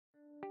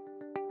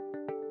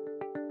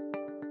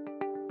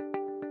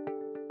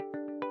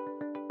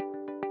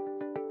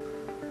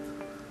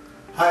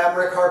Hi, I'm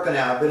Rick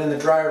Harpenow. I've been in the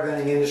dryer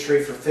venting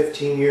industry for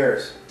 15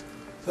 years.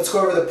 Let's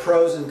go over the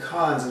pros and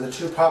cons of the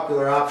two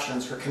popular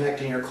options for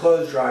connecting your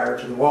clothes dryer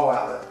to the wall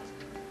outlet.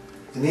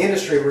 In the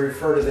industry, we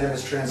refer to them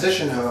as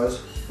transition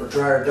hose or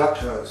dryer duct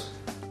hose.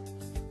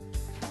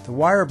 The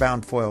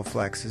wire-bound foil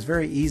flex is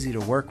very easy to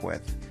work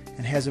with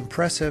and has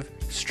impressive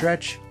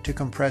stretch to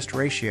compressed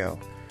ratio,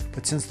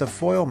 but since the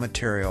foil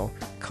material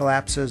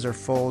collapses or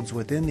folds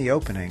within the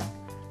opening,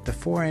 the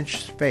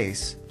 4-inch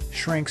space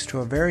shrinks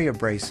to a very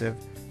abrasive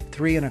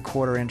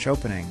 3¼ inch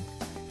opening,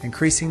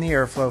 increasing the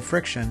airflow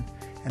friction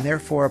and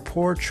therefore a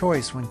poor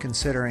choice when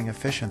considering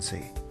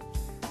efficiency.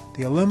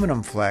 The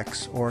aluminum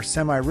flex or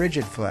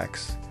semi-rigid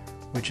flex,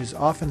 which is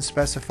often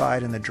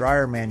specified in the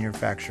dryer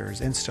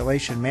manufacturer's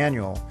installation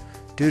manual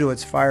due to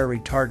its fire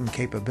retardant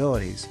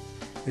capabilities,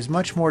 is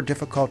much more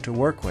difficult to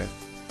work with,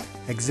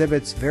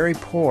 exhibits very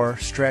poor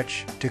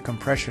stretch to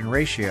compression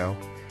ratio,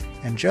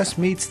 and just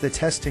meets the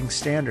testing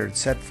standards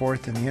set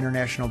forth in the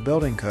International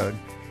Building Code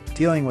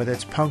dealing with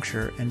its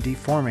puncture and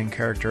deforming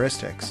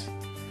characteristics.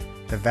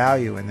 The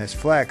value in this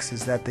flex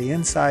is that the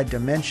inside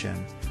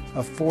dimension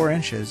of 4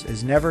 inches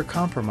is never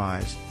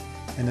compromised,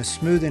 and the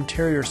smooth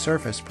interior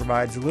surface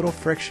provides little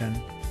friction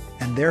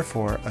and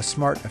therefore a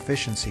smart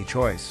efficiency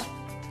choice.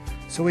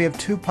 So we have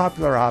two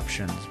popular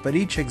options, but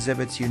each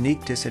exhibits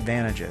unique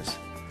disadvantages.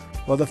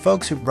 Well, the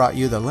folks who brought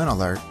you the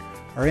LintAlert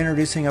are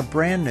introducing a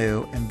brand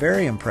new and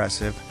very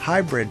impressive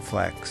hybrid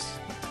flex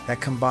that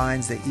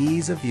combines the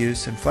ease of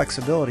use and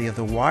flexibility of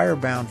the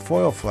wire-bound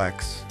foil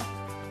flex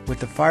with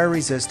the fire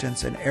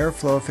resistance and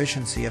airflow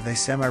efficiency of a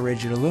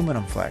semi-rigid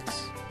aluminum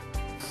flex.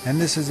 And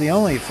this is the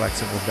only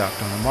flexible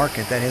duct on the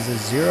market that has a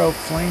 0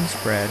 flame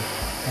spread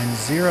and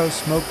 0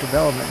 smoke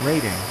development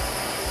rating,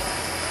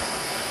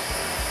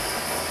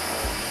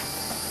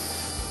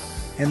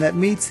 and that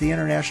meets the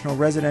International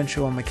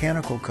Residential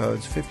Mechanical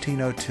Codes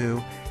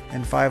 1502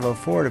 and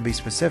 504 to be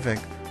specific,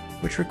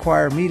 which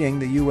require meeting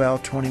the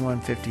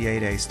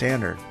UL2158A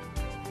standard.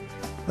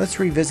 Let's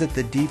revisit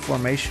the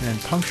deformation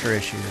and puncture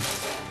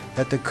issues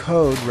that the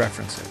code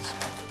references.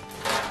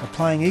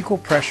 Applying equal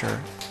pressure,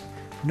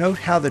 note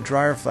how the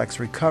DryerFlex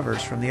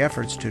recovers from the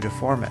efforts to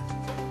deform it.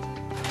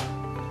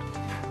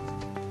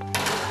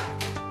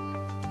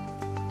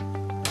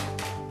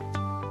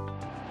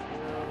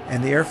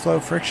 And the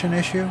airflow friction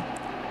issue?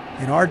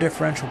 In our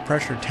differential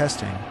pressure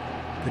testing,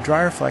 the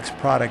DryerFlex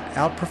product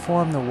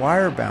outperformed the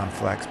wire-bound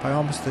flex by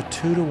almost a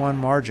 2-to-1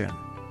 margin.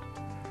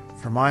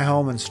 For my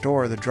home and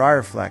store, the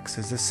DryerFlex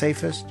is the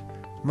safest,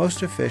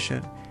 most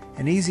efficient,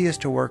 and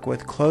easiest to work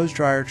with clothes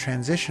dryer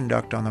transition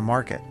duct on the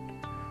market.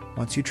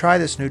 Once you try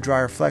this new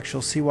DryerFlex,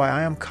 you'll see why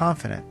I am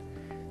confident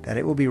that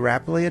it will be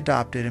rapidly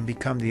adopted and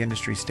become the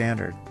industry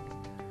standard.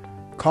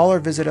 Call or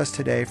visit us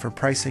today for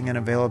pricing and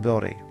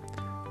availability.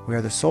 We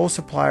are the sole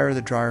supplier of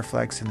the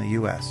DryerFlex in the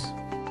U.S.